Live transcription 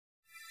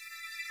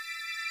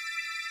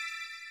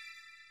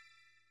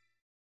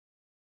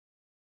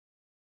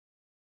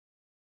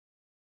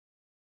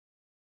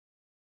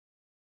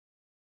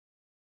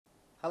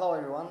Hello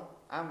everyone,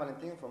 I'm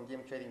Valentin from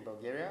DM Trading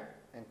Bulgaria,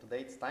 and today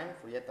it's time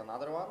for yet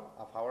another one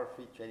of our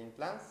free trading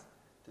plans.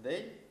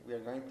 Today we are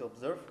going to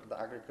observe the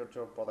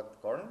agricultural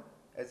product corn.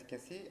 As you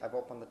can see, I've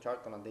opened the chart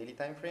on a daily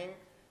time frame.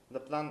 The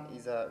plan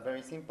is a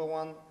very simple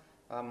one.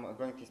 I'm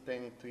going to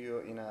explain it to you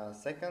in a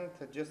second.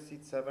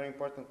 It's very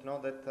important to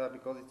know that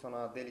because it's on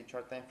a daily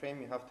chart time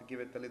frame, you have to give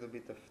it a little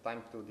bit of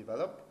time to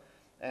develop,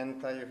 and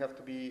you have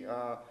to be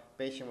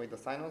patient with the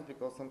signals,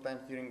 because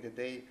sometimes during the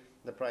day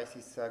the price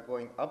is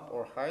going up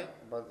or high,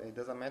 but it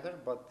doesn't matter.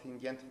 But in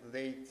the end of the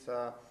day, it's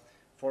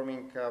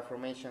forming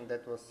formation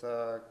that was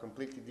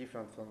completely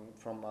different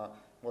from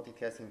what it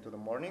has into the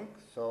morning.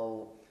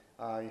 So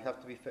you have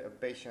to be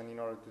patient in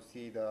order to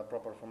see the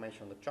proper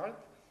formation on the chart.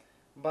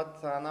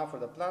 But now for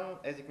the plan,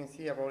 as you can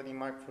see, I've already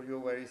marked for you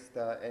where is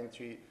the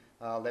entry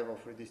level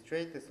for this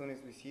trade. As soon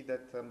as we see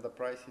that the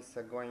price is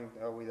going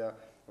with a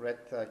red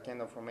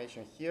candle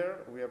formation here,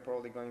 we are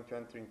probably going to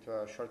enter into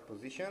a short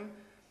position.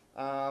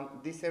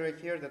 This area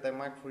here that I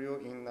marked for you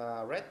in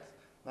red,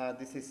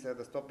 this is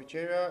the stoppage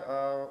area.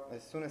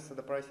 As soon as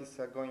the price is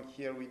going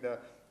here with the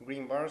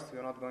green bars, we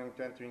are not going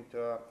to enter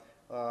into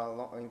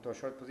a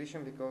short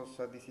position, because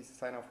this is a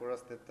sign for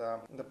us that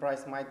the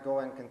price might go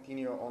and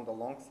continue on the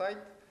long side.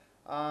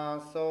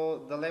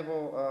 So the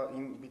level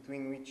in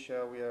between which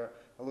we are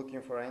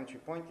looking for an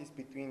entry point is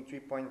between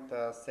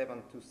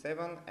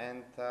 3.727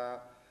 and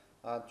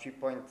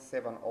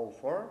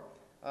 3.704.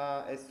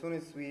 As soon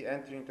as we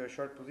enter into a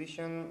short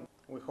position,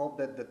 we hope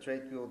that the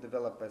trade will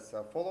develop as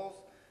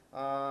follows.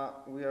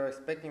 We are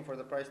expecting for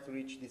the price to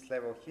reach this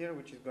level here,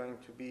 which is going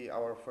to be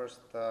our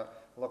first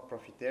lock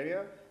profit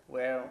area,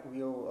 where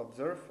we will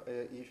observe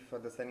if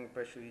the selling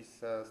pressure is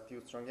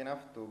still strong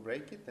enough to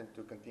break it and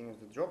to continue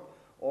the drop,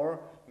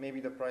 or maybe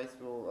the price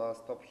will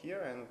stop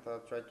here and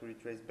try to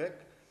retrace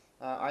back.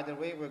 Either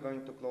way, we're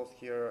going to close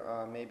here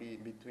maybe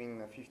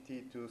between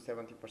 50 to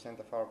 70%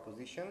 of our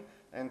position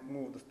and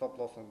move the stop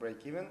loss on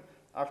break even.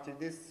 After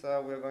this,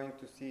 we're going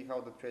to see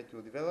how the trade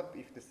will develop.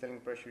 If the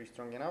selling pressure is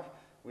strong enough,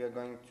 we are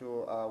going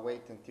to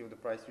wait until the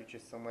price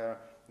reaches somewhere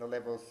the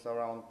levels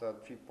around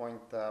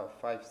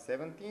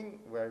 3.517,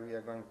 where we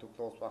are going to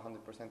close 100%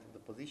 of the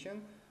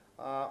position.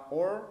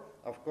 Or,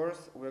 of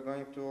course, we're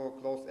going to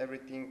close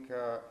everything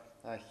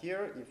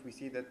here if we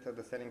see that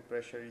the selling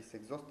pressure is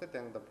exhausted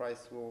and the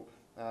price will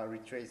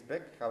retrace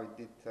back, how it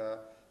did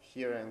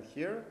here and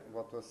here,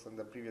 what was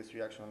the previous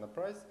reaction on the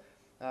price.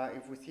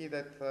 If we see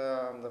that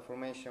the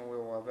formation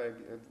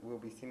will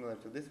be similar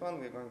to this one,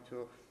 we're going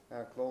to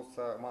close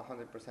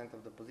 100%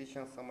 of the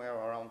position somewhere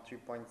around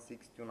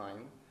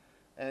 3.629.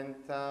 And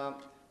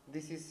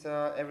this is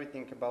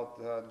everything about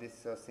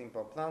this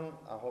simple plan.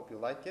 I hope you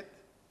like it,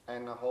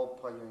 and I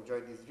hope you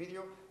enjoyed this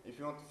video. If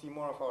you want to see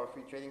more of our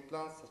free trading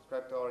plans,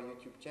 subscribe to our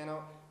YouTube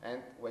channel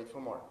and wait for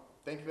more.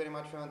 Thank you very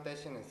much for your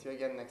attention, and see you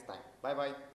again next time. Bye bye.